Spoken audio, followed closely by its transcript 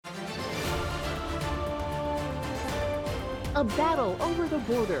A battle over the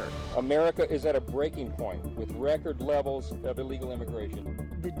border. America is at a breaking point with record levels of illegal immigration.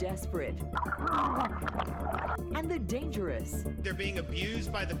 The desperate. And the dangerous. They're being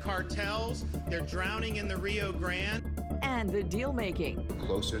abused by the cartels. They're drowning in the Rio Grande. And the deal-making.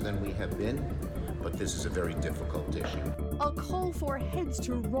 Closer than we have been, but this is a very difficult issue. A call for heads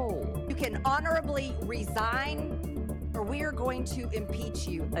to roll. You can honorably resign, or we are going to impeach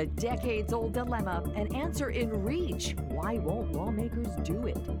you. A decades-old dilemma, an answer in reach. Why won't lawmakers do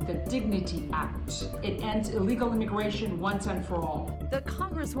it? The Dignity Act. It ends illegal immigration once and for all. The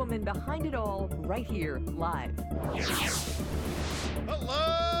Congresswoman behind it all, right here, live.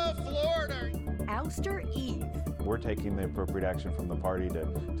 Hello, Florida! Ouster Eve. We're taking the appropriate action from the party to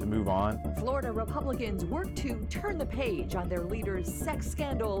move on. Florida Republicans work to turn the page on their leader's sex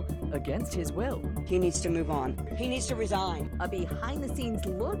scandal against his will. He needs to move on. He needs to resign. A behind-the-scenes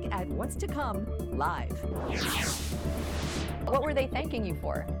look at what's to come, live. What were they thanking you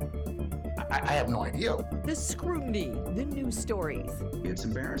for? I have no idea. The scrutiny, the news stories. It's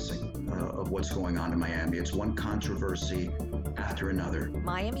embarrassing of what's going on in Miami. It's one controversy after another.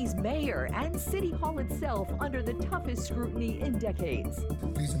 Miami's mayor and City Hall itself under the toughest scrutiny in decades.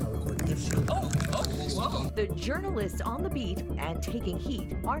 Please do not record this. Whoa. The journalists on the beat and taking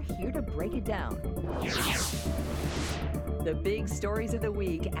heat are here to break it down. The big stories of the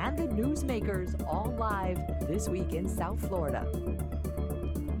week and the newsmakers all live this week in South Florida.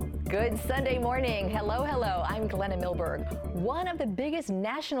 Good Sunday morning. Hello, hello. I'm Glenna Milberg. One of the biggest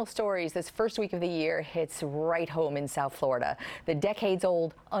national stories this first week of the year hits right home in South Florida. The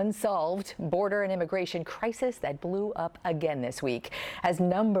decades-old, unsolved border and immigration crisis that blew up again this week. As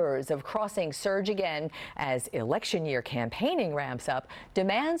numbers of crossings surge again, as election year campaigning ramps up,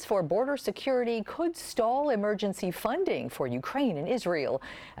 demands for border security could stall emergency funding for Ukraine and Israel.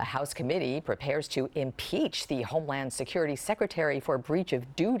 A House committee prepares to impeach the Homeland Security Secretary for breach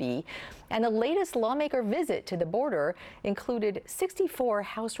of duty. And the latest lawmaker visit to the border included 64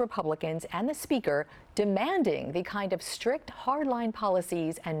 House Republicans and the Speaker demanding the kind of strict hardline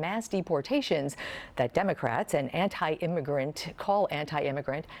policies and mass deportations that Democrats and call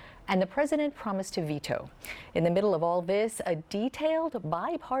anti-immigrant, and the president promised to veto. In the middle of all this, a detailed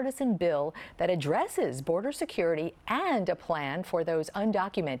bipartisan bill that addresses border security and a plan for those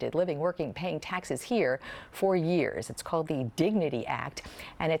undocumented living, working, paying taxes here for years. It's called the Dignity Act,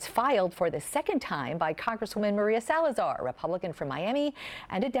 and it's filed for the second time by Congresswoman Maria Salazar, a Republican from Miami,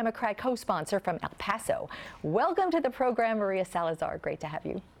 and a Democrat co-sponsor from El Paso. Welcome to the program, Maria Salazar. Great to have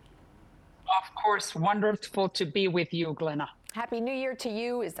you. Of course, wonderful to be with you, Glenna. Happy New Year to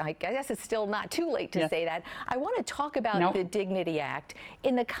you. I guess it's still not too late to say that. I want to talk about the Dignity Act.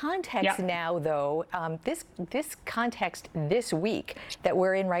 In the context now, though, this context this week that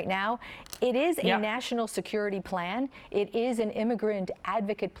we're in right now, it is a national security plan. It is an immigrant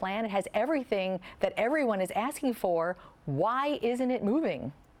advocate plan. It has everything that everyone is asking for. Why isn't it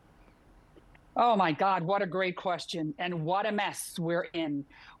moving? Oh, my God, what a great question. And what a mess we're in.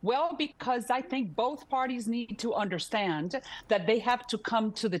 Well, because I think both parties need to understand that they have to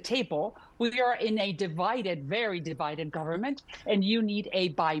come to the table. We are in a divided, very divided government, and you need a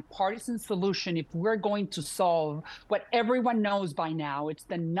bipartisan solution if we're going to solve what everyone knows by now. It's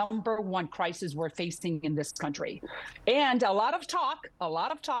the #1 crisis we're facing in this country. And a lot of talk,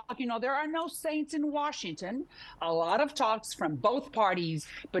 you know, there are no saints in Washington, a lot of talks from both parties,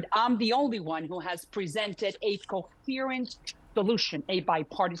 but I'm the only one who has presented a coherent solution, a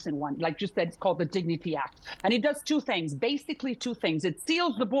bipartisan one. Like you said, it's called the Dignity Act. And it does two things, basically two things. It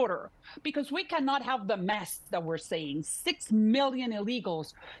seals the border because we cannot have the mess that we're seeing. 6 million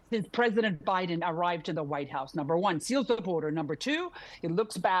illegals since President Biden arrived to the White House. Number one, seals the border. Number two, it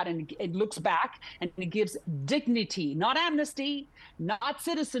looks bad and it looks back and it gives dignity, not amnesty, not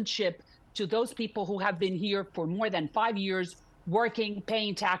citizenship, to those people who have been here for more than 5 years, working,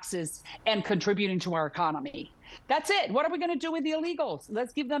 paying taxes, and contributing to our economy. That's it. What are we going to do with the illegals?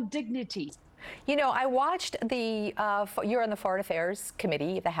 Let's give them dignity. You know, I watched you're on the Foreign Affairs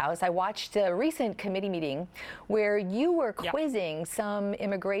Committee of the House. I watched a recent committee meeting where you were quizzing some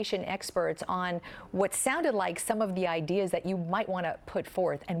immigration experts on what sounded like some of the ideas that you might want to put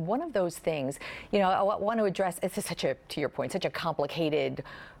forth. And one of those things, you know, I want to address, it's such a, to your point, such a complicated,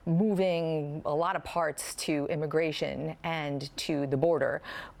 moving a lot of parts to immigration and to the border,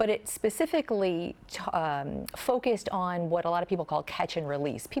 but it specifically focused on what a lot of people call catch and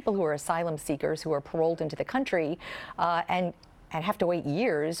release, people who are asylum seekers who are paroled into the country and have to wait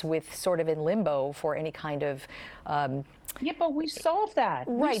years with sort of in limbo for any kind of yeah, but we solved that.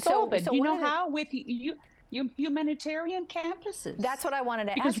 Right. We solved it. So you know how? With you, humanitarian campuses. That's what I wanted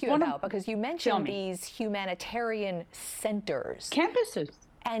to ask you about, because you mentioned these humanitarian centers. Campuses.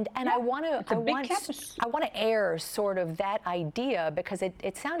 And I want to air sort of that idea, because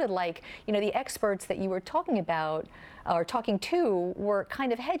it sounded like, you know, the experts that you were talking about or talking to were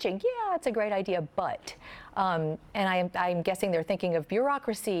kind of hedging. Yeah, it's a great idea, but and I'm guessing they're thinking of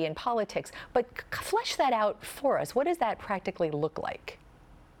bureaucracy and politics. But flesh that out for us. What does that practically look like?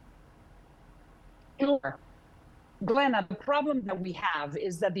 Sure. Glenna, the problem that we have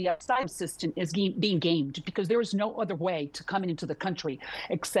is that the asylum system is being gamed, because there is no other way to come into the country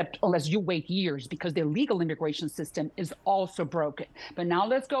except unless you wait years, because the legal immigration system is also broken. But now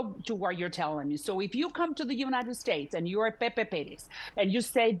let's go to what you're telling me. So if you come to the United States and you're a Pepe Perez and you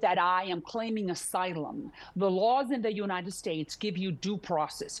say that I am claiming asylum, the laws in the United States give you due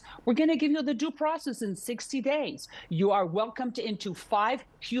process. We're going to give you the due process in 60 days. You are welcomed into 5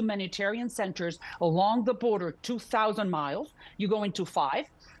 humanitarian centers along the border, 2,000 miles. You go into 5,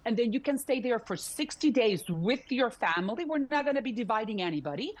 and then you can stay there for 60 days with your family. We're not going to be dividing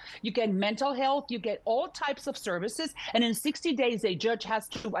anybody. You get mental health, you get all types of services, and in 60 days, a judge has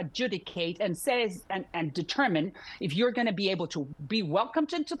to adjudicate and says and determine if you're going to be able to be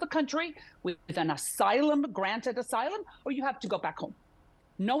welcomed into the country with an asylum, granted asylum, or you have to go back home.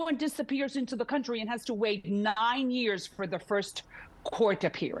 No one disappears into the country and has to wait 9 years for the first court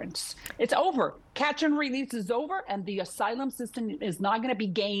appearance. It's over. Catch and release is over, and the asylum system is not going to be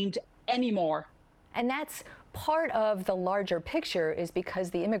gamed anymore. And that's part of the larger picture, is because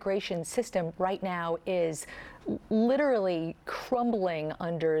the immigration system right now is literally crumbling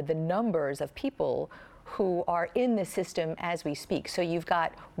under the numbers of people who are in the system as we speak. So you've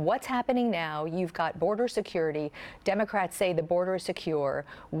got what's happening now, you've got border security. Democrats say the border is secure.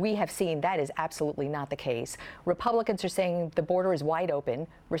 We have seen that is absolutely not the case. Republicans are saying the border is wide open.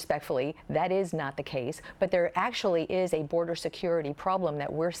 Respectfully, that is not the case. But there actually is a border security problem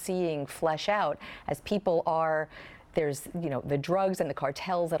that we're seeing flesh out as people are. There's, you know, the drugs and the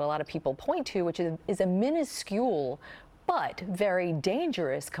cartels that a lot of people point to, which is a minuscule but very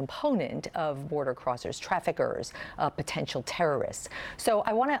dangerous component of border crossers, traffickers, potential terrorists. So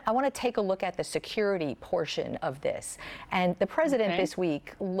I want to take a look at the security portion of this. And the president this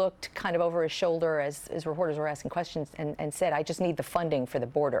week looked kind of over his shoulder as reporters were asking questions and said, I just need the funding for the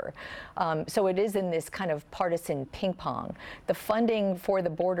border. So it is in this kind of partisan ping pong. The funding for the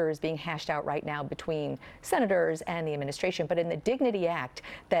border is being hashed out right now between senators and the administration. But in the Dignity Act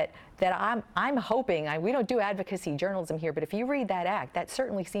that I'm hoping, we don't do advocacy journalism here, but if you read that act, that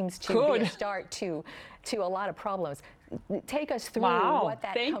certainly seems to be a start to a lot of problems. Take us through what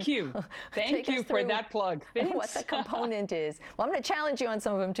that. Thank you for that plug. Thanks. What the component is. Well, I'm going to challenge you on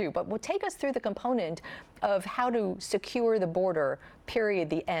some of them too, but we'll take us through the component of how to secure the border, period,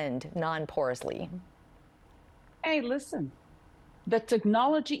 the end, non-porously. Hey, listen. The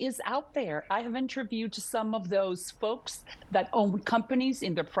technology is out there. I have interviewed some of those folks that own companies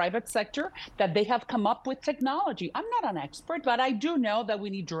in the private sector that they have come up with technology. I'm not an expert, but I do know that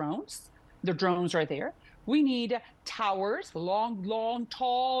we need drones. The drones are there. We need towers, long,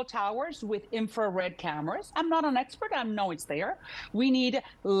 tall towers with infrared cameras. I'm not an expert. I know it's there. We need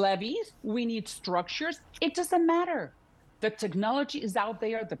levees. We need structures. It doesn't matter. The technology is out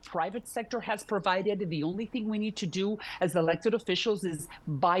there. The private sector has provided. The only thing we need to do as elected officials is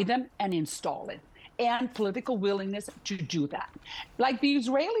buy them and install it, and political willingness to do that, like the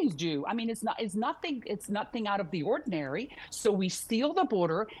Israelis do. I mean, it's nothing out of the ordinary. So we seal the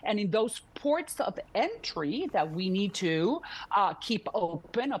border, and in those ports of entry that we need to keep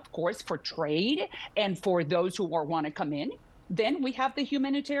open, of course, for trade and for those who want to come in. Then we have the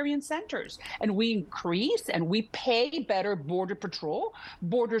humanitarian centers, and we increase and we pay better border patrol,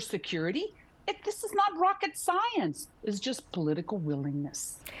 border security. This is not rocket science. It's just political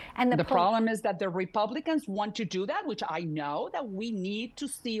willingness. And the problem is that the Republicans want to do that, which I know that we need to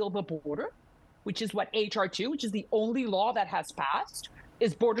seal the border, which is what H.R. 2, which is the only law that has passed,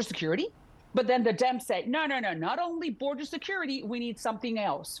 is border security. But then the Dems say, no, not only border security, we need something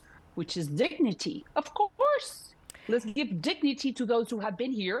else, which is dignity. Of course. Let's give dignity to those who have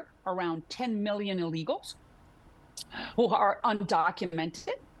been here, around 10 million illegals, who are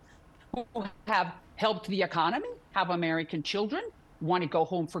undocumented, who have helped the economy, have American children, want to go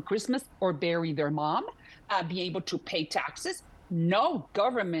home for Christmas or bury their mom, be able to pay taxes. No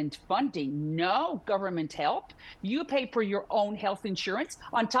government funding, no government help. You pay for your own health insurance.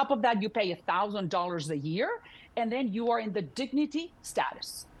 On top of that, you pay $1,000 a year, and then you are in the dignity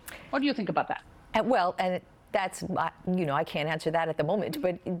status. What do you think about that? That's, I can't answer that at the moment,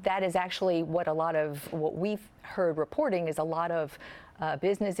 but that is actually what we've heard reporting is a lot of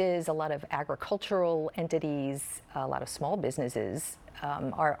businesses, a lot of agricultural entities, a lot of small businesses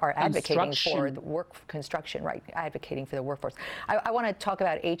are advocating for the construction, right? Advocating for the workforce. I want to talk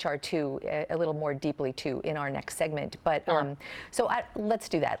about HR2 a little more deeply too in our next segment. But let's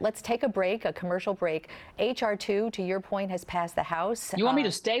do that. Let's take a break, a commercial break. HR2, to your point, has passed the House. You want me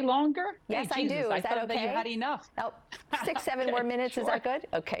to stay longer? Yes, hey, Jesus, I do. Is that okay? That you had enough. Oh, 6-7 more minutes. Sure. Is that good?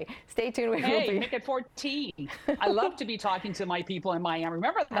 Okay. Stay tuned. We will Hey, be... make it 14. I love to be talking to my people in Miami.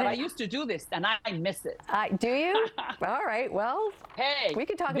 Remember that I used to do this, and I miss it. Do you? All right. Well, hey, we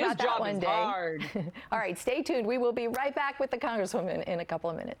can talk about that one day. Hard. All right. Stay tuned. We will be right back with the Congresswoman in a couple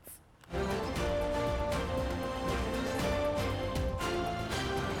of minutes.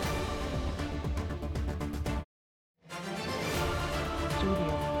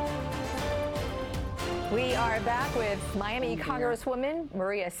 We are back with Miami Congresswoman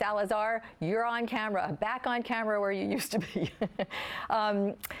Maria Salazar. You're on camera, back on camera where you used to be.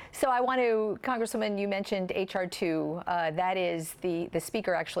 So I want to, Congresswoman, you mentioned HR2. That is the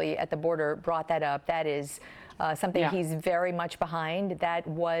speaker actually at the border brought that up. That is something he's very much behind. That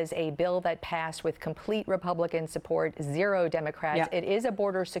was a bill that passed with complete Republican support, 0 Democrats. It is a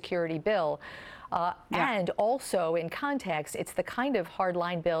border security bill. And also, in context, it's the kind of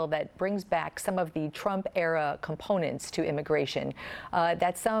hardline bill that brings back some of the Trump-era components to immigration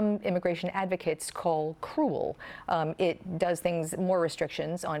that some immigration advocates call cruel. It does things, more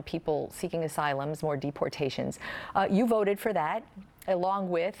restrictions on people seeking asylums, more deportations. You voted for that, along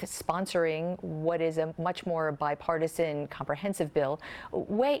with sponsoring what is a much more bipartisan, comprehensive bill.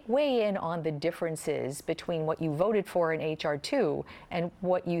 Weigh in on the differences between what you voted for in HR2 and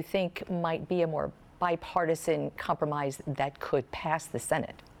what you think might be a more bipartisan compromise that could pass the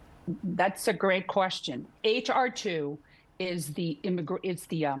Senate. That's a great question. HR2 is the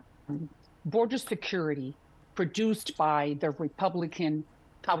border security produced by the Republican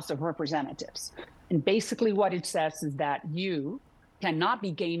House of Representatives. And basically what it says is that you cannot be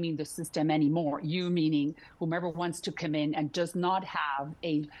gaming the system anymore. You meaning whomever wants to come in and does not have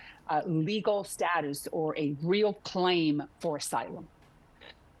a legal status or a real claim for asylum.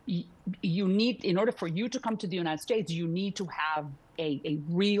 You need, in order for you to come to the United States, you need to have a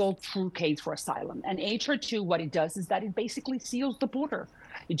real, true case for asylum. And HR2, what it does is that it basically seals the border.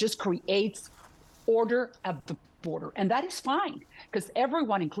 It just creates order at the border. And that is fine, because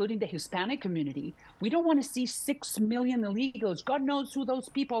everyone, including the Hispanic community, we don't want to see 6 million illegals. God knows who those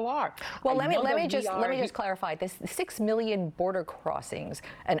people are. Well, let me just clarify this: 6 million border crossings,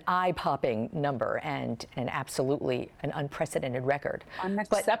 an eye-popping number, and absolutely an unprecedented record.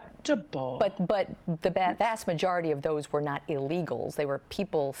 Unacceptable. But the vast majority of those were not illegals. They were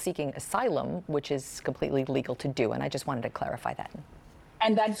people seeking asylum, which is completely legal to do. And I just wanted to clarify that.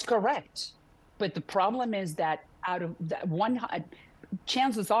 And that's correct. But the problem is that out of that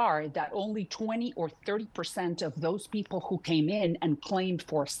chances are that only 20 or 30% of those people who came in and claimed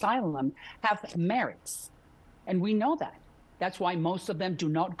for asylum have merits. And we know that. That's why most of them do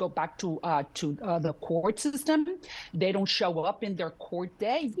not go back to the court system. They don't show up in their court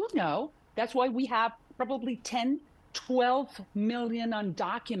day. You know, that's why we have probably 12 million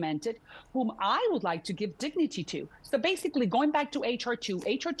undocumented whom I would like to give dignity to. So basically, going back to HR2,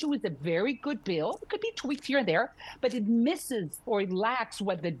 HR2 is a very good bill. It could be tweaked here and there, but it misses or it lacks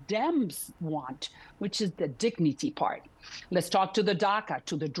what the Dems want, which is the dignity part. Let's talk to the DACA,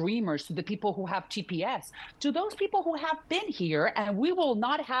 to the Dreamers, to the people who have TPS, to those people who have been here, and we will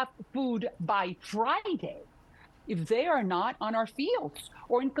not have food by Friday if they are not on our fields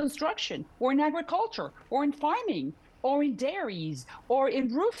or in construction or in agriculture or in farming or in dairies or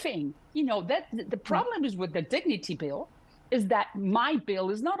in roofing. You know, that the problem is with the dignity bill is that my bill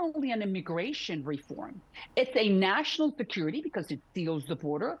is not only an immigration reform, it's a national security because it seals the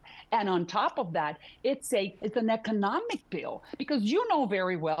border. And on top of that, it's an economic bill because you know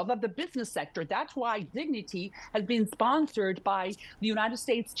very well that the business sector, that's why Dignity has been sponsored by the United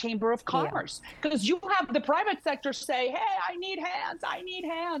States Chamber of Commerce. Because you have the private sector say, hey, I need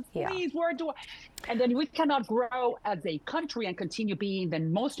hands, please, where do I? And then we cannot grow as a country and continue being the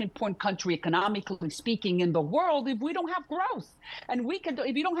most important country economically speaking in the world if we don't have growth. And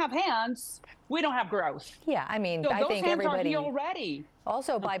if you don't have hands, we don't have growth. Yeah, I mean, so I think everybody already.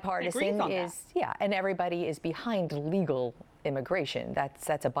 Also bipartisan is, and everybody is behind legal immigration.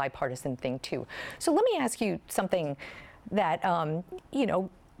 That's a bipartisan thing too. So let me ask you something that,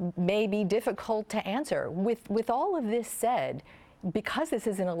 may be difficult to answer. With all of this said, because this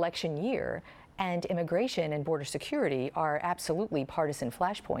is an election year, and immigration and border security are absolutely partisan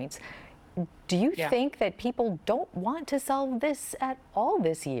flashpoints, do you think that people don't want to solve this at all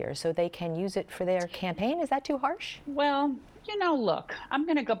this year so they can use it for their campaign? Is that too harsh? Well, Look, I'm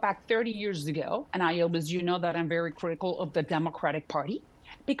going to go back 30 years ago, and I always, that I'm very critical of the Democratic Party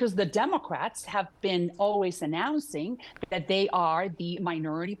because the Democrats have been always announcing that they are the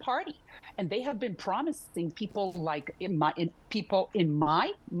minority party. And they have been promising people like people in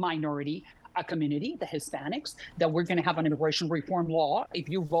my minority community, the Hispanics, that we're going to have an immigration reform law if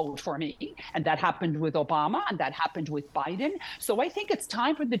you vote for me. And that happened with Obama and that happened with Biden. So I think it's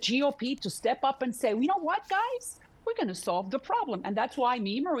time for the GOP to step up and say, you know what, guys? We're going to solve the problem. And that's why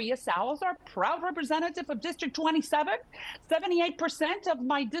me, Maria Salazar, proud representative of District 27, 78% of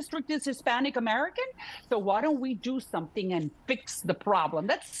my district is Hispanic American. So why don't we do something and fix the problem?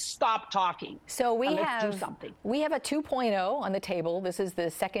 Let's stop talking. So let's do something. We have a 2.0 on the table. This is the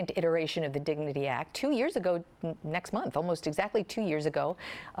second iteration of the Dignity Act. 2 years ago, next month, almost exactly 2 years ago,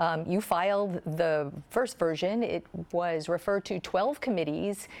 you filed the first version. It was referred to 12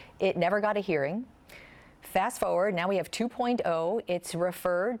 committees. It never got a hearing. Fast forward, now we have 2.0. It's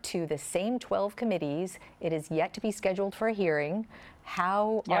referred to the same 12 committees. It is yet to be scheduled for a hearing.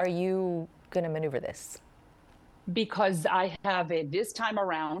 How are you going to maneuver this? Because this time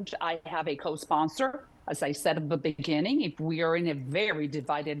around, I have a co-sponsor. As I said at the beginning, if we are in a very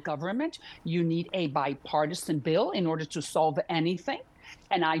divided government, you need a bipartisan bill in order to solve anything.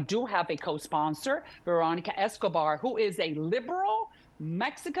 And I do have a co-sponsor, Veronica Escobar, who is a liberal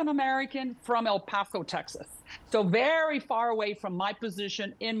Mexican-American from El Paso, Texas. So very far away from my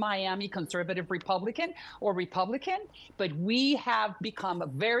position in Miami, conservative Republican, but we have become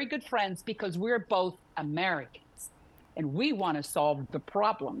very good friends because we're both Americans and we want to solve the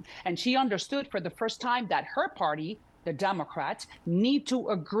problem. And she understood for the first time that her party, the Democrats, need to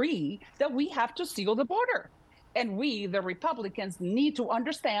agree that we have to seal the border. And we, the Republicans, need to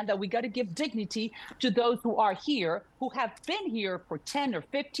understand that we got to give dignity to those who are here, who have been here for 10 or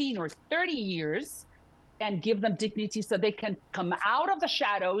 15 or 30 years, and give them dignity so they can come out of the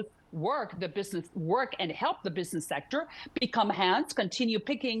shadows, work and help the business sector, become hands, continue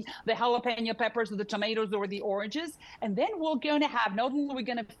picking the jalapeno peppers or the tomatoes or the oranges. And then we're going to have, not only are we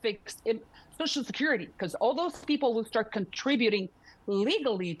going to fix Social Security, because all those people will start contributing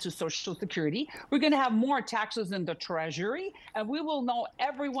legally to Social Security. We're going to have more taxes in the Treasury, and we will know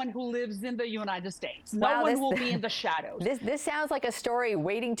everyone who lives in the United States. No one will be in the shadows. This sounds like a story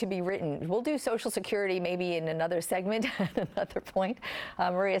waiting to be written. We'll do Social Security maybe in another segment at another point.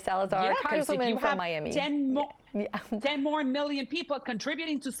 Maria Salazar, Congresswoman from Miami. 10 more million people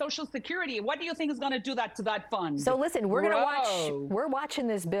contributing to Social Security. What do you think is going to do that to that fund? So listen, we're watching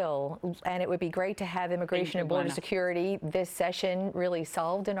this bill, and it would be great to have Immigration and Border Security this session really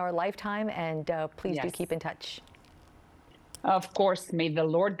solved in our lifetime, and please do keep in touch. Of course, may the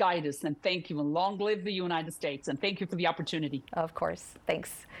Lord guide us, and thank you, and long live the United States, and thank you for the opportunity. Of course,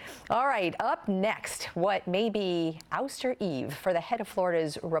 thanks. All right, up next, what may be ouster eve for the head of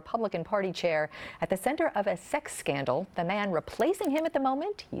Florida's Republican Party chair at the center of a sex scandal. The man replacing him at the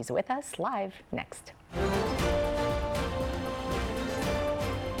moment, he's with us live next.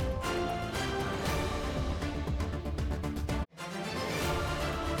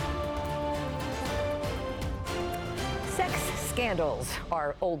 Scandals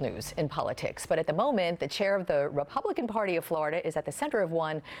are old news in politics, but at the moment, the chair of the Republican Party of Florida is at the center of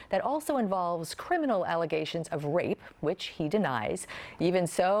one that also involves criminal allegations of rape, which he denies. Even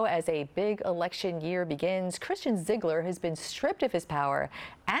so, as a big election year begins, Christian Ziegler has been stripped of his power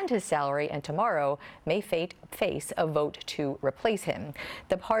and his salary, and tomorrow may face a vote to replace him.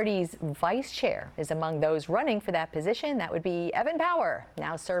 The party's vice chair is among those running for that position. That would be Evan Power,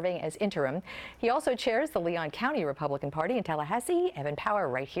 now serving as interim. He also chairs the Leon County Republican Party in Tallahassee. Evan Power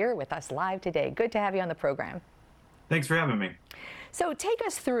right here with us live today. Good to have you on the program. Thanks for having me. So take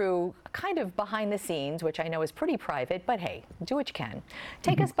us through kind of behind the scenes, which I know is pretty private, but hey, do what you can.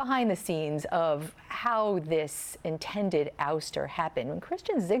 Take us behind the scenes of how this intended ouster happened. When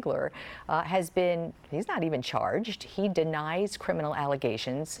Christian Ziegler he's not even charged. He denies criminal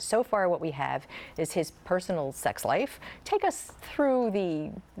allegations. So far what we have is his personal sex life. Take us through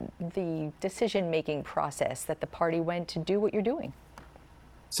the decision-making process that the party went to do what you're doing.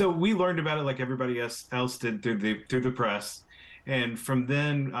 So we learned about it like everybody else did through the press. And from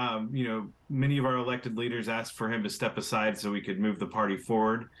then, many of our elected leaders asked for him to step aside so we could move the party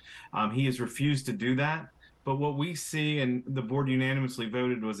forward. He has refused to do that. But what we see, and the board unanimously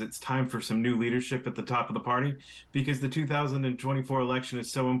voted, was it's time for some new leadership at the top of the party, because the 2024 election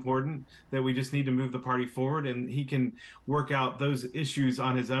is so important that we just need to move the party forward, and he can work out those issues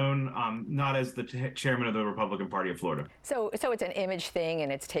on his own, not as the chairman of the Republican Party of Florida. So it's an image thing,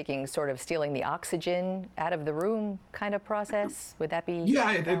 and it's taking sort of stealing the oxygen out of the room kind of process. Would that be?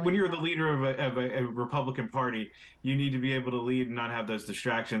 Yeah, when you're the leader of a Republican Party, you need to be able to lead and not have those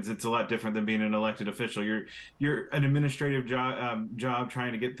distractions. It's a lot different than being an elected official. You're an administrative job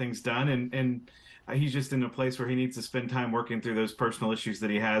trying to get things done, and he's just in a place where he needs to spend time working through those personal issues that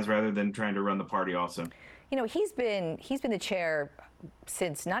he has, rather than trying to run the party also. You know, he's been the chair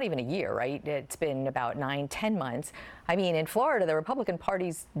since not even a year, right? It's been about 9-10 months. I mean, in Florida, the Republican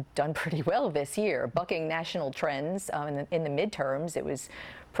Party's done pretty well this year, bucking national trends. In the midterms, it was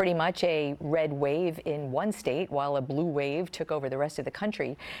pretty much a red wave in one state, while a blue wave took over the rest of the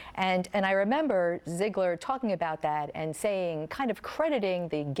country. And I remember Ziegler talking about that and saying, kind of crediting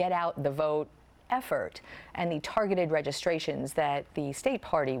the get out the vote effort and the targeted registrations that the state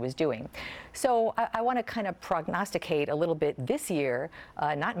party was doing. So I want to kind of prognosticate a little bit this year,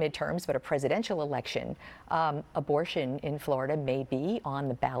 not midterms, but a presidential election. Abortion in Florida may be on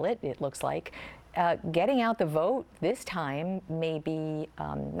the ballot, it looks like. Getting out the vote this time may be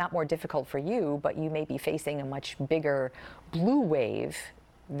not more difficult for you, but you may be facing a much bigger blue wave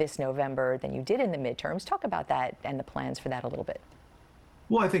this November than you did in the midterms. Talk about that and the plans for that a little bit.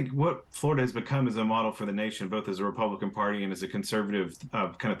 Well, I think what Florida has become is a model for the nation, both as a Republican Party and as a conservative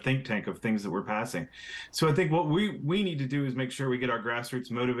kind of think tank of things that we're passing. So I think what we need to do is make sure we get our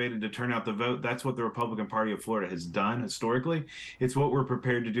grassroots motivated to turn out the vote. That's what the Republican Party of Florida has done historically. It's what we're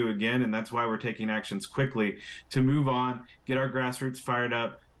prepared to do again, and that's why we're taking actions quickly to move on, get our grassroots fired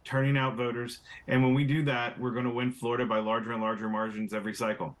up, turning out voters. And when we do that, we're going to win Florida by larger and larger margins every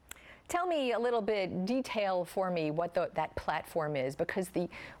cycle. Tell me a little bit, detail for me what that platform is, because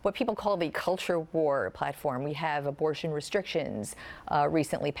what people call the culture war platform, we have abortion restrictions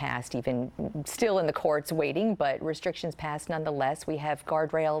recently passed, even still in the courts waiting, but restrictions passed nonetheless. We have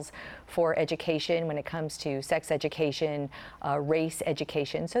guardrails for education when it comes to sex education, race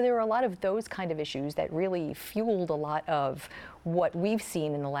education. So there are a lot of those kind of issues that really fueled a lot of what we've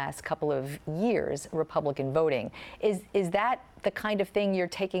seen in the last couple of years, Republican voting. Is that the kind of thing you're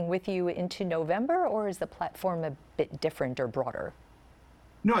taking with you into November, or is the platform a bit different or broader?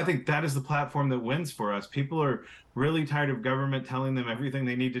 No, I think that is the platform that wins for us. People are really tired of government telling them everything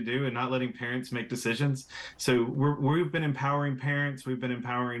they need to do and not letting parents make decisions. So we've been empowering parents, we've been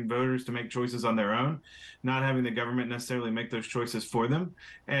empowering voters to make choices on their own, not having the government necessarily make those choices for them.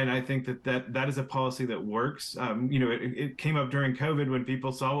 And I think that is a policy that works. It came up during COVID when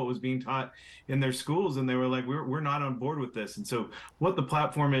people saw what was being taught in their schools, and they were like, we're not on board with this. And so what the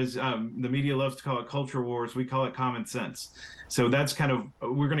platform is, the media loves to call it culture wars, we call it common sense. So that's kind of,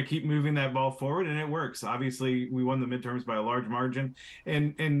 we're going to keep moving that ball forward, and it works. Obviously, we won the midterms by a large margin,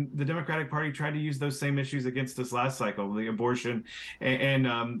 and the Democratic Party tried to use those same issues against us last cycle, the abortion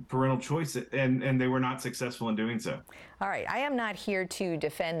and parental choice, and they were not successful in doing so. All right, I am not here to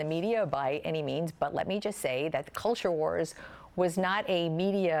defend the media by any means, but let me just say that the culture wars was not a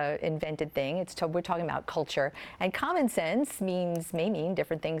media invented thing. We're talking about culture, and common sense may mean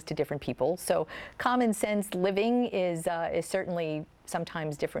different things to different people. So common sense living is certainly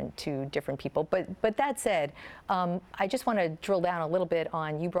sometimes different to different people. But that said, I just want to drill down a little bit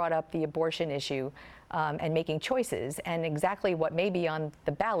on, you brought up the abortion issue and making choices, and exactly what may be on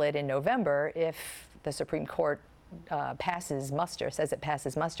the ballot in November if the Supreme Court says it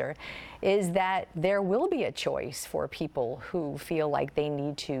passes muster, is that there will be a choice for people who feel like they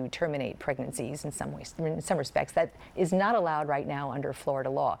need to terminate pregnancies in some ways, in some respects. That is not allowed right now under Florida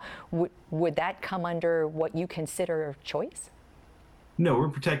law. Would that come under what you consider choice? No, we're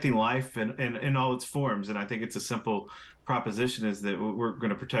protecting life in all its forms, and I think it's a simple proposition, is that we're going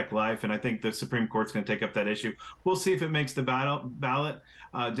to protect life, and I think the Supreme Court's going to take up that issue. We'll see if it makes the ballot.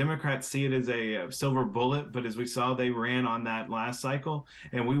 Democrats see it as a silver bullet, but as we saw, they ran on that last cycle,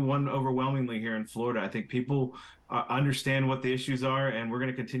 and we won overwhelmingly here in Florida. I think people understand what the issues are, and we're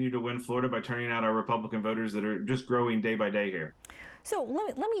going to continue to win Florida by turning out our Republican voters that are just growing day by day here. So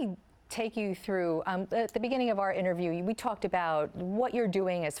let me take you through, at the beginning of our interview, we talked about what you're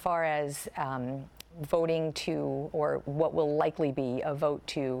doing as far as voting to, or what will likely be a vote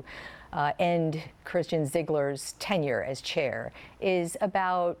to end Christian Ziegler's tenure as chair, is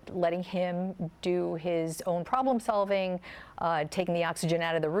about letting him do his own problem solving, taking the oxygen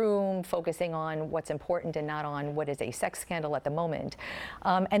out of the room, focusing on what's important and not on what is a sex scandal at the moment.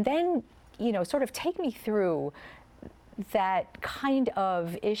 And then, sort of take me through that kind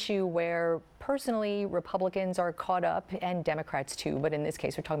of issue where personally, Republicans are caught up, and Democrats too, but in this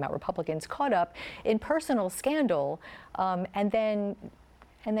case we're talking about Republicans caught up in personal scandal, and then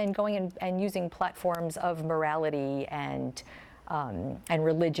going in and using platforms of morality and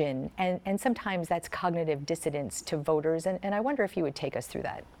religion, and sometimes that's cognitive dissonance to voters, and I wonder if you would take us through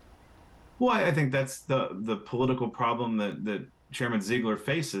that. Well, I think that's the political problem that Chairman Ziegler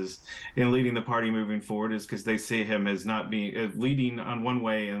faces in leading the party moving forward, is because they see him as not being leading on one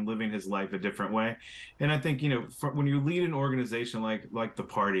way and living his life a different way. And I think, when you lead an organization like the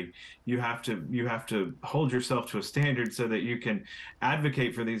party, you have to hold yourself to a standard so that you can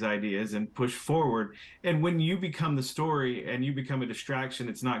advocate for these ideas and push forward. And when you become the story and you become a distraction,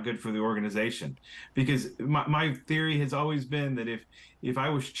 it's not good for the organization. Because my theory has always been that if I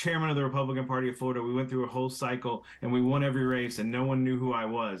was chairman of the Republican Party of Florida, we went through a whole cycle and we won every race and no one knew who I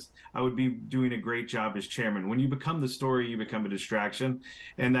was, I would be doing a great job as chairman. When you become the story, you become a distraction.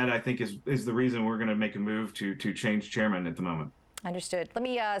 And that, I think, is the reason we're going to make a move to change chairman at the moment. Understood. Let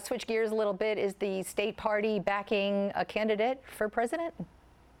me switch gears a little bit. Is the state party backing a candidate for president?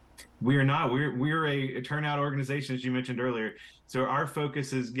 We are not. We're a turnout organization, as you mentioned earlier. So our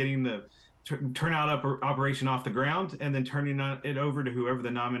focus is getting the turnout operation off the ground and then turning it over to whoever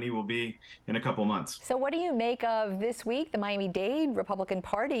the nominee will be in a couple months. So what do you make of this week? The Miami-Dade Republican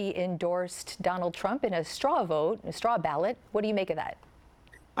Party endorsed Donald Trump in a straw vote, a straw ballot. What do you make of that?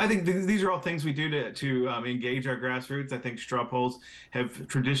 I think these are all things we do to engage our grassroots. I think straw polls have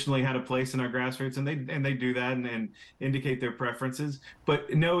traditionally had a place in our grassroots, and they do that and indicate their preferences. But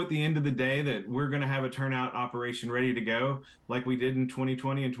know at the end of the day that we're going to have a turnout operation ready to go, like we did in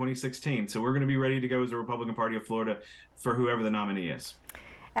 2020 and 2016. So we're going to be ready to go as the Republican Party of Florida for whoever the nominee is.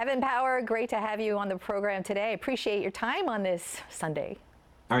 Evan Power, great to have you on the program today. Appreciate your time on this Sunday.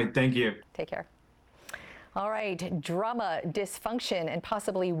 All right, thank you. Take care. All right, drama, dysfunction, and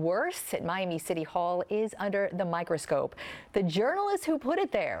possibly worse at Miami City Hall is under the microscope. The journalists who put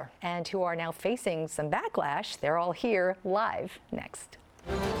it there and who are now facing some backlash, they're all here live next.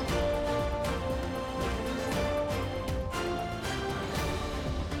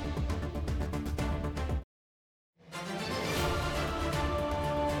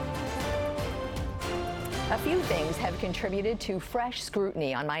 A few things have contributed to fresh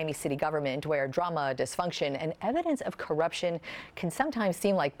scrutiny on Miami city government, where drama, dysfunction, and evidence of corruption can sometimes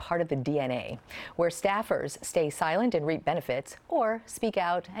seem like part of the DNA, where staffers stay silent and reap benefits or speak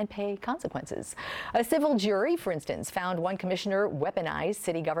out and pay consequences. A civil jury, for instance, found one commissioner weaponized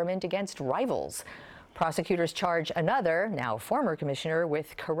city government against rivals. Prosecutors charge another, now former commissioner,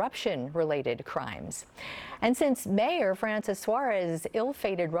 with corruption-related crimes. And since Mayor Francis Suarez's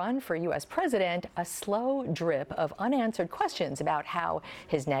ill-fated run for U.S. president, a slow drip of unanswered questions about how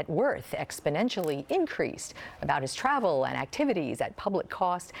his net worth exponentially increased, about his travel and activities at public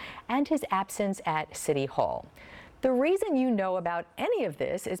cost, and his absence at City Hall. The reason you know about any of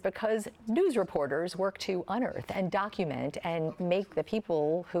this is because news reporters work to unearth and document and make the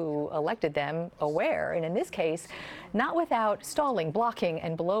people who elected them aware, and in this case, not without stalling, blocking,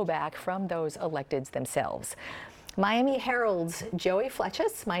 and blowback from those electeds themselves. Miami Herald's Joey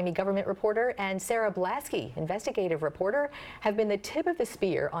Fletches, Miami government reporter, and Sarah Blasky, investigative reporter, have been the tip of the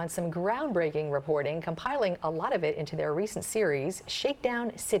spear on some groundbreaking reporting, compiling a lot of it into their recent series,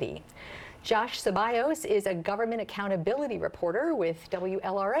 Shakedown City. Josh Ceballos is a government accountability reporter with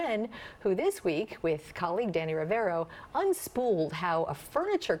WLRN, who this week, with colleague Danny Rivero, unspooled how a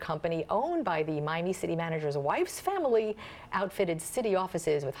furniture company owned by the Miami city manager's wife's family outfitted city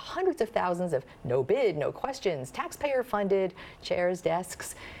offices with hundreds of thousands of no bid, no questions, taxpayer-funded chairs,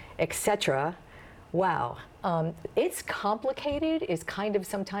 desks, etc. Wow. It's complicated is kind of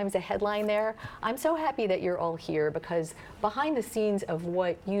sometimes a headline there. I'm so happy that you're all here, because behind the scenes of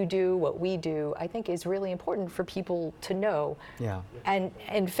what you do, what we do, I think is really important for people to know. Yeah. And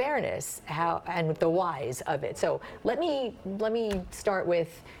in fairness, how and the whys of it. So let me start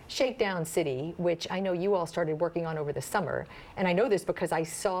with Shakedown City, which I know you all started working on over the summer. And I know this because I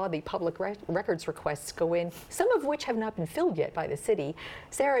saw the public records requests go in, some of which have not been filled yet by the city.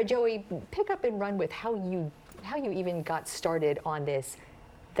 Sarah, Joey, pick up and run with how you even got started on this.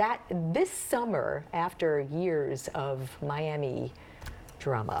 This summer, after years of Miami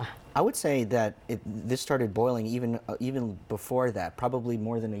drama. I would say that this started boiling even before that, probably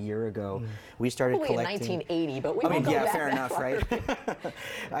more than a year ago. We started probably collecting. in 1980, but we won't go back fair that enough, far. right?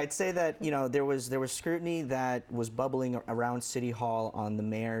 I'd say that there was scrutiny that was bubbling around City Hall on the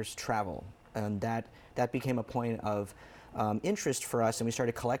mayor's travel, and that became a point of interest for us, and we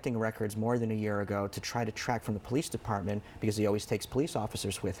started collecting records more than a year ago to try to track from the police department, because he always takes police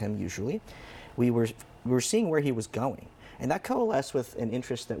officers with him usually. We were seeing where he was going, And that coalesced with an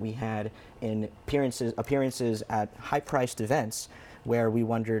interest that we had in appearances at high-priced events where we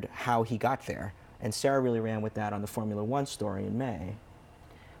wondered how he got there. And Sarah really ran with that on the Formula One story in May.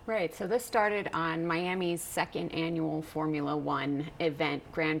 Right, so this started on Miami's second annual Formula One event,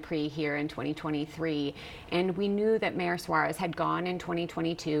 Grand Prix here in 2023. And we knew that Mayor Suarez had gone in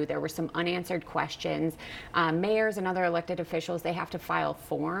 2022. There were some unanswered questions. Mayors and other elected officials, they have to file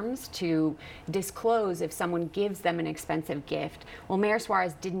forms to disclose if someone gives them an expensive gift. Well, Mayor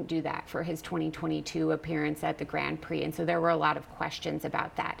Suarez didn't do that for his 2022 appearance at the Grand Prix. And so there were a lot of questions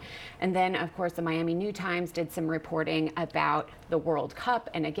about that. And then, of course, the Miami New Times did some reporting about the World Cup.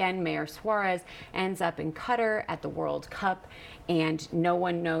 And again, Mayor Suarez ends up in Qatar at the World Cup, and no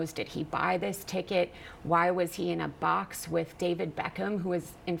one knows, did he buy this ticket? Why was he in a box with David Beckham, who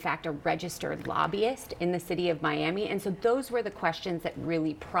is in fact a registered lobbyist in the city of Miami? And so those were the questions that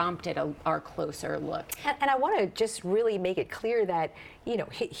really prompted our closer look. And I want to just really make it clear that, you know,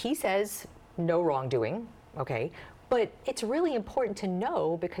 he says no wrongdoing, okay? But it's really important to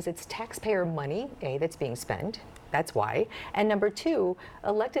know because it's taxpayer money, A, that's being spent. That's why. And number two,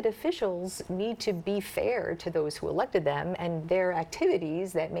 elected officials need to be fair to those who elected them, and their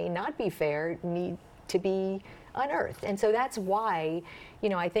activities that may not be fair need to be unearthed. And so that's why, you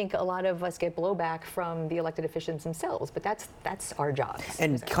know, I think a lot of us get blowback from the elected officials themselves, but that's our job.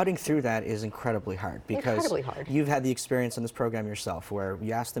 And cutting through that is incredibly hard because you've had the experience on this program yourself where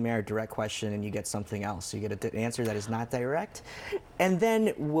you ask the mayor a direct question and you get something else. You get an answer that is not direct. And then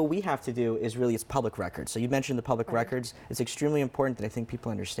what we have to do is really, it's public records. So you mentioned the public records. It's extremely important that I think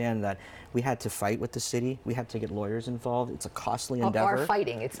people understand that we had to fight with the city. We had to get lawyers involved. It's a costly endeavor. We are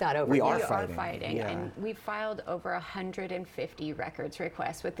fighting. It's not over. We are fighting. Yeah. And we filed over 150 records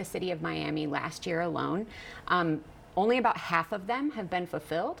requests with the city of Miami last year alone. Only about half of them have been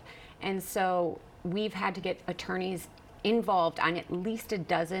fulfilled. And so we've had to get attorneys involved on at least a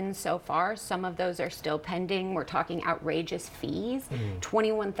dozen so far. Some of those are still pending. We're talking outrageous fees,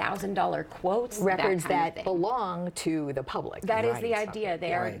 $21,000 quotes. Records that belong to the public. That is the idea.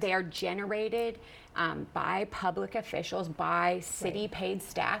 They are generated by public officials, by city-paid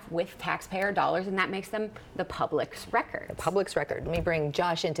staff with taxpayer dollars, and that makes them the public's record. The public's record. Let me bring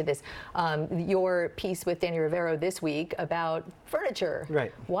Josh into this. Your piece with Danny Rivero this week about furniture.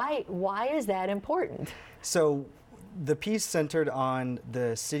 Right. Why is that important? So the piece centered on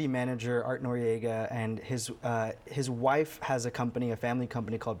the city manager, Art Noriega, and his wife has a company, a family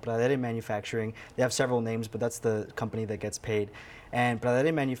company called Pradere Manufacturing. They have several names, but that's the company that gets paid. And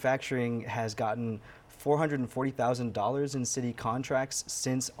Pradere Manufacturing has gotten $440,000 in city contracts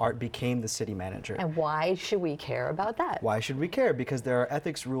since Art became the city manager. And why should we care about that? Why should we care? Because there are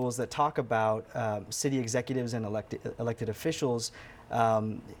ethics rules that talk about city executives and elected officials,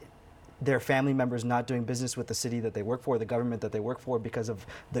 their family members not doing business with the city that they work for, the government that they work for, because of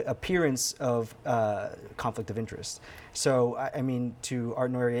the appearance of conflict of interest. So, I mean, to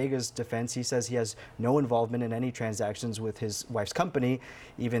Art Noriega's defense, he says he has no involvement in any transactions with his wife's company,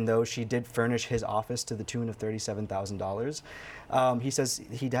 even though she did furnish his office to the tune of $37,000. He says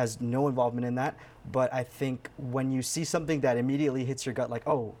he has no involvement in that, but I think when you see something that immediately hits your gut, like,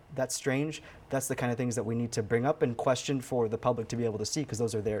 oh, that's strange, that's the kind of things that we need to bring up and question for the public to be able to see, because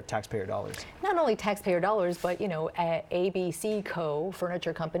those are their taxpayer dollars. Not only taxpayer dollars, but, you know, ABC Co.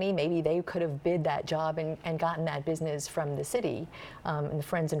 Furniture Company, maybe they could have bid that job and gotten that business from the city in the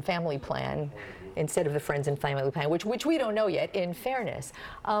Friends and Family Plan instead of the Friends and Family Plan, which we don't know yet, in fairness.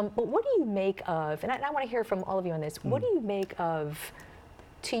 But what do you make of, and I want to hear from all of you on this, what do you make of,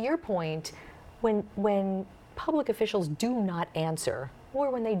 to your point, when public officials do not answer, or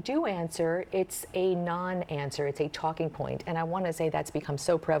when they do answer, it's a non-answer, it's a talking point. And I want to say that's become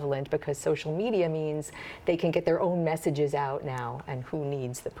so prevalent because social media means they can get their own messages out now, and who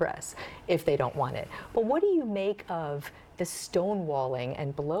needs the press if they don't want it. But what do you make of the stonewalling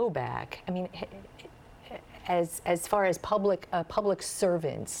and blowback? I mean, as far as public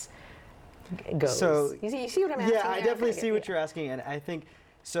servants goes. So, you see what I'm asking? Yeah, I definitely see what you're asking, and I think,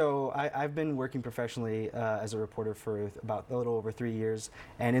 so I've been working professionally as a reporter for about a little over 3 years.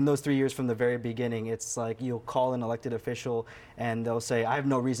 And in those 3 years from the very beginning, it's like you'll call an elected official and they'll say, I have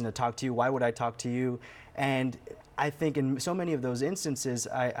no reason to talk to you. Why would I talk to you? And I think in so many of those instances,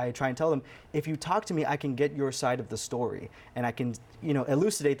 I try and tell them, if you talk to me, I can get your side of the story. And I can, you know,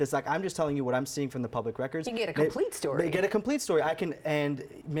 elucidate this. Like, I'm just telling you what I'm seeing from the public records. You get a complete story. They get a complete story. I can, and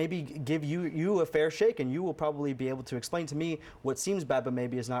maybe give you a fair shake, and you will probably be able to explain to me what seems bad, but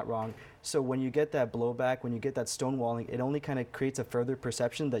maybe is not wrong. So when you get that blowback, when you get that stonewalling, it only kind of creates a further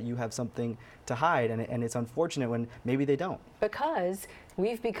perception that you have something to hide, and it's unfortunate when maybe they don't. Because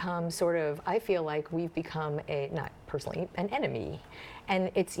we've become sort of, I feel like we've become not personally, an enemy. And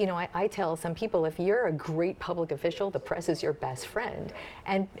it's, I tell some people, if you're a great public official, the press is your best friend.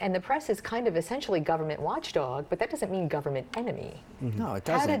 And the press is kind of essentially government watchdog, but that doesn't mean government enemy. No, it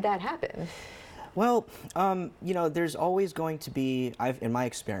doesn't. How did that happen? Well, there's always going to be, in my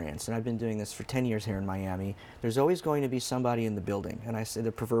experience, and I've been doing this for 10 years here in Miami, there's always going to be somebody in the building, and I say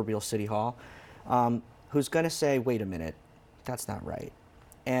the proverbial city hall, who's going to say, wait a minute, that's not right.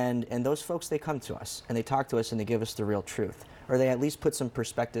 And those folks, they come to us, and they talk to us, and they give us the real truth. Or they at least put some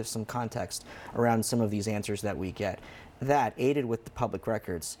perspective, some context around some of these answers that we get. That, aided with the public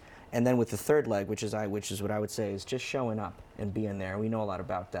records, and then with the third leg, which is what I would say is just showing up and being there. We know a lot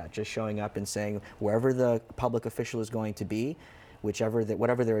about that. Just showing up and saying wherever the public official is going to be, whatever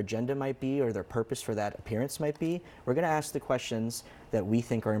their agenda might be or their purpose for that appearance might be, we're going to ask the questions that we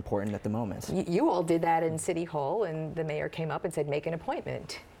think are important at the moment. You all did that in City Hall, and the mayor came up and said, make an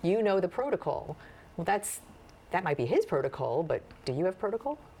appointment. You know the protocol. Well, that might be his protocol, but do you have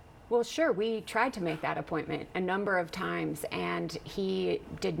protocol? Well, sure. We tried to make that appointment a number of times, and he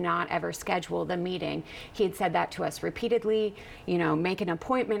did not ever schedule the meeting. He had said that to us repeatedly, make an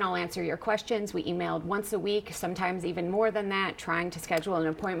appointment, I'll answer your questions. We emailed once a week, sometimes even more than that, trying to schedule an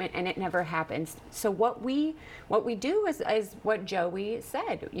appointment, and it never happens. So what we do is what Joey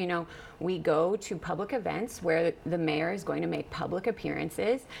said. We go to public events where the mayor is going to make public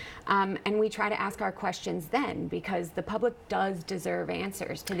appearances, and we try to ask our questions then, because the public does deserve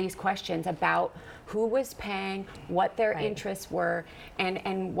answers to these questions about who was paying, what their interests were,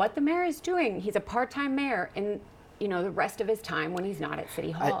 and what the mayor is doing. He's a part-time mayor, and the rest of his time when he's not at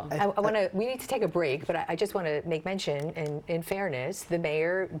City Hall. We need to take a break, but I just want to make mention, in fairness, the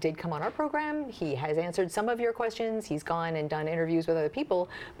mayor did come on our program. He has answered some of your questions. He's gone and done interviews with other people,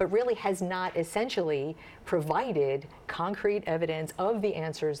 but really has not essentially provided concrete evidence of the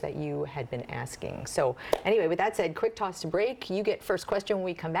answers that you had been asking. So anyway, with that said, quick toss to break. You get first question when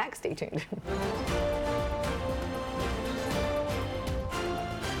we come back. Stay tuned.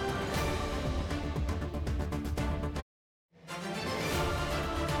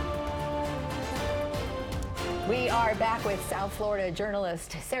 We are back with South Florida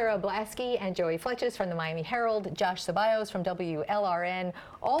journalist Sarah Blasky and Joey Fletches from the Miami Herald, Josh Ceballos from WLRN,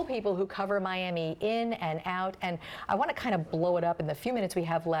 all people who cover Miami in and out. And I want to kind of blow it up in the few minutes we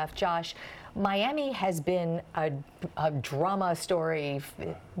have left. Josh, Miami has been a drama story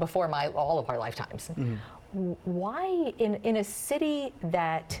before all of our lifetimes. Mm-hmm. Why, in a city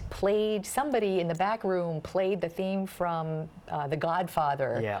that somebody in the back room played the theme from The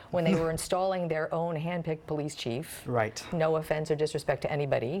Godfather when they were installing their own handpicked police chief? Right. No offense or disrespect to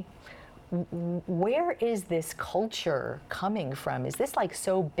anybody. Where is this culture coming from? Is this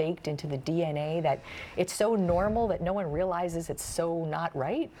so baked into the DNA that it's so normal that no one realizes it's so not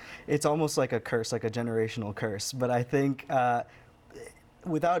right? It's almost like a curse, like a generational curse. But I think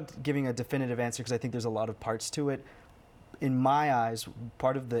without giving a definitive answer, because I think there's a lot of parts to it, in my eyes,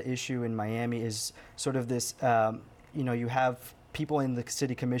 part of the issue in Miami is sort of this, you have people in the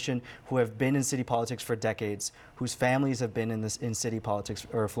city commission who have been in city politics for decades, whose families have been in city politics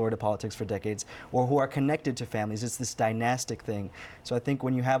or Florida politics for decades, or who are connected to families. It's this dynastic thing. So I think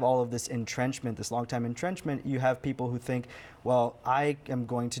when you have all of this entrenchment, this long-time entrenchment, you have people who think, well, I am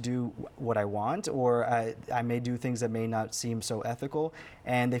going to do what I want, or I may do things that may not seem so ethical,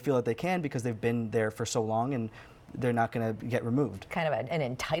 and they feel that they can because they've been there for so long, and they're not going to get removed. Kind of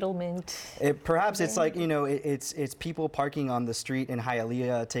an entitlement. Perhaps it's like, it's people parking on the street in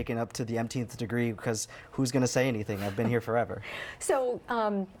Hialeah taken up to the umpteenth degree because who's going to say anything? I've been here forever. So,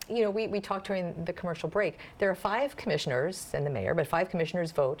 we talked during the commercial break. There are 5 commissioners and the mayor, but 5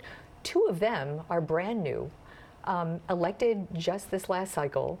 commissioners vote. 2 of them are brand new, elected just this last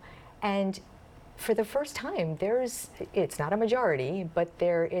cycle. And for the first time, it's not a majority, but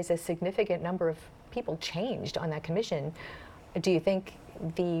there is a significant number of people changed on that commission. Do you think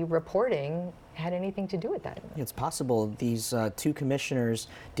the reporting had anything to do with that? It's possible. These 2 commissioners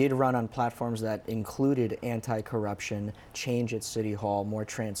did run on platforms that included anti-corruption, change at City Hall, more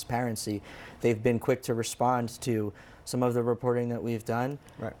transparency. They've been quick to respond to some of the reporting that we've done,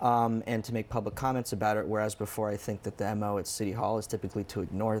 right. and to make public comments about it, whereas before I think that the MO at City Hall is typically to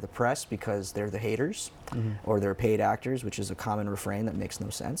ignore the press because they're the haters, or they're paid actors, which is a common refrain that makes no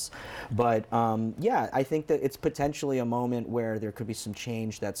sense. But yeah, I think that it's potentially a moment where there could be some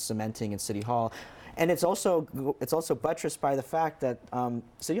change that's cementing in City Hall. And it's also buttressed by the fact that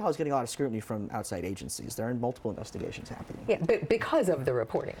City Hall is getting a lot of scrutiny from outside agencies. There are multiple investigations happening. Yeah, because of the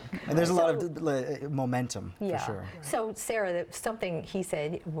reporting. And there's a lot of momentum, yeah. for sure. So, Sarah, something he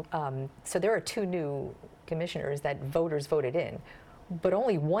said, so there are 2 new commissioners that voters voted in, but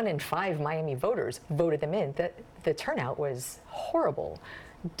only 1 in 5 Miami voters voted them in. The turnout was horrible.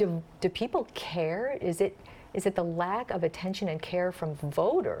 Do people care? Is it the lack of attention and care from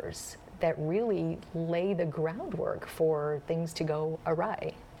voters that really lay the groundwork for things to go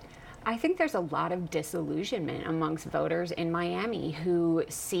awry? I think there's a lot of disillusionment amongst voters in Miami who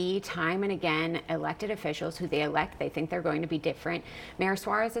see time and again elected officials who they elect, they think they're going to be different. Mayor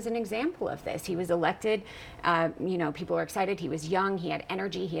Suarez is an example of this. He was elected, you know, people are excited, he was young, he had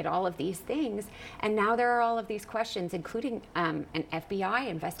energy, he had all of these things, and now there are all of these questions, including an FBI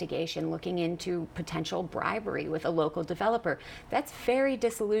investigation looking into potential bribery with a local developer. That's very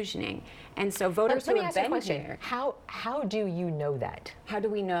disillusioning. And so voters who have been here. How do you know that? How do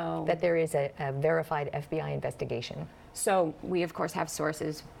we know that there is a verified FBI investigation? So we, of course, have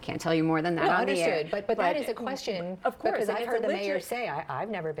sources. Can't tell you more than that. No, on the air. understood. But that is a question. Of course, because and I've it's heard a the mayor say, I've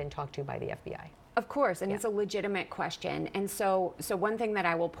never been talked to by the FBI. Of course, and it's a legitimate question. And so one thing that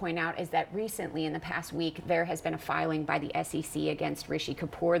I will point out is that recently, in the past week, there has been a filing by the SEC against Rishi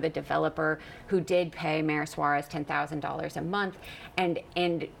Kapoor, the developer who did pay Mayor Suarez $10,000 a month,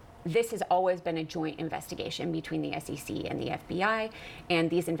 and this has always been a joint investigation between the SEC and the FBI, and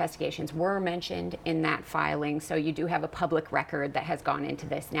these investigations were mentioned in that filing. So you do have a public record that has gone into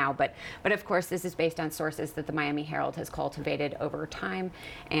this now. But of course, this is based on sources that the Miami Herald has cultivated over time,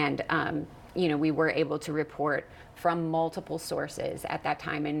 and you know, we were able to report from multiple sources at that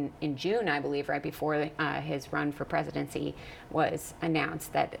time in June, I believe, right before his run for presidency was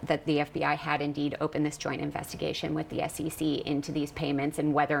announced, that the FBI had indeed opened this joint investigation with the SEC into these payments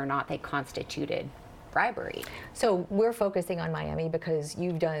and whether or not they constituted bribery. So we're focusing on Miami because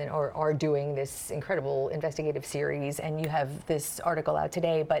you've done or are doing this incredible investigative series, and you have this article out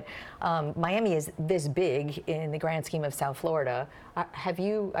today, but Miami is this big in the grand scheme of South Florida.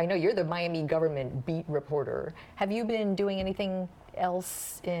 I know you're the Miami government beat reporter. Have you been doing anything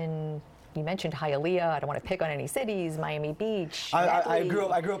else you mentioned Hialeah. I don't want to pick on any cities. Miami Beach. I grew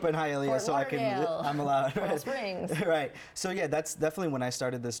up in Hialeah, Fort so Lauderdale, I'm allowed. Coral Springs. Right. So yeah, that's definitely when I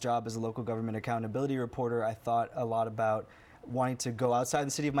started this job as a local government accountability reporter. I thought a lot about wanting to go outside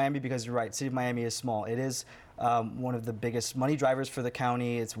the city of Miami because you're right, city of Miami is small. It is one of the biggest money drivers for the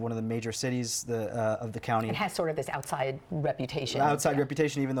county. It's one of the major cities of the county. It has sort of this outside reputation. Outside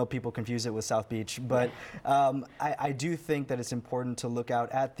reputation, even though people confuse it with South Beach. But I do think that it's important to look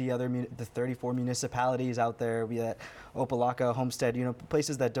out at the 34 municipalities out there, be that Opa-locka, Homestead, you know,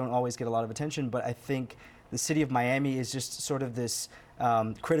 places that don't always get a lot of attention. But I think the city of Miami is just sort of this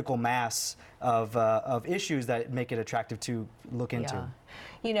critical mass of issues that make it attractive to look into. Yeah.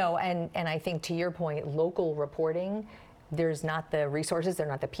 You know, and I think to your point, local reporting, there's not the resources, they're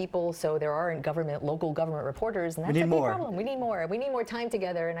not the people, so there aren't local government reporters, and that's a big problem. We need more. We need more time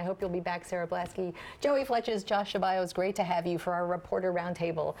together, and I hope you'll be back, Sarah Blasky. Joey Fletches, Josh Shabayo, it's great to have you for our reporter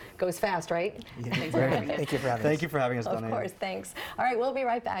roundtable. Goes fast, right? Yeah. Thanks for having us. Thank you for having us. Thank you for having us, Of course, thanks. All right, we'll be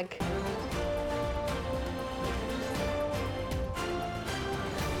right back.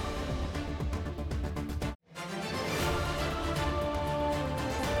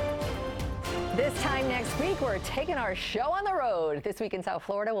 This time next week, we're taking our show on the road. This Week in South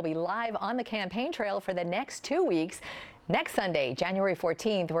Florida will be live on the campaign trail for the next 2 weeks. Next Sunday, January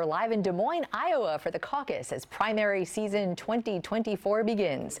 14th, we're live in Des Moines, Iowa for the caucus as primary season 2024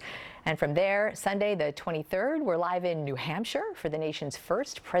 begins. And from there, Sunday the 23rd, we're live in New Hampshire for the nation's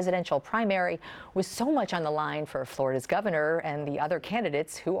first presidential primary, with so much on the line for Florida's governor and the other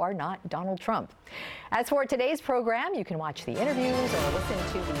candidates who are not Donald Trump. As for today's program, you can watch the interviews or listen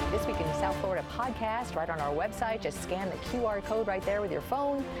to the This Week in South Florida podcast right on our website. Just scan the QR code right there with your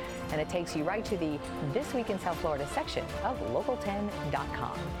phone, and it takes you right to the This Week in South Florida section of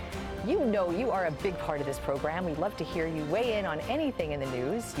local10.com. You know you are a big part of this program. We'd love to hear you weigh in on anything in the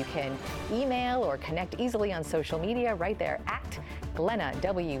news. You can email or connect easily on social media right there at Glenna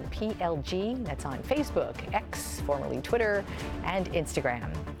WPLG. That's on Facebook, X, formerly Twitter, and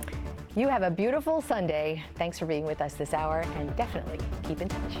Instagram. You have a beautiful Sunday. Thanks for being with us this hour, and definitely keep in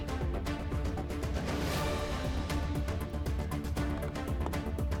touch.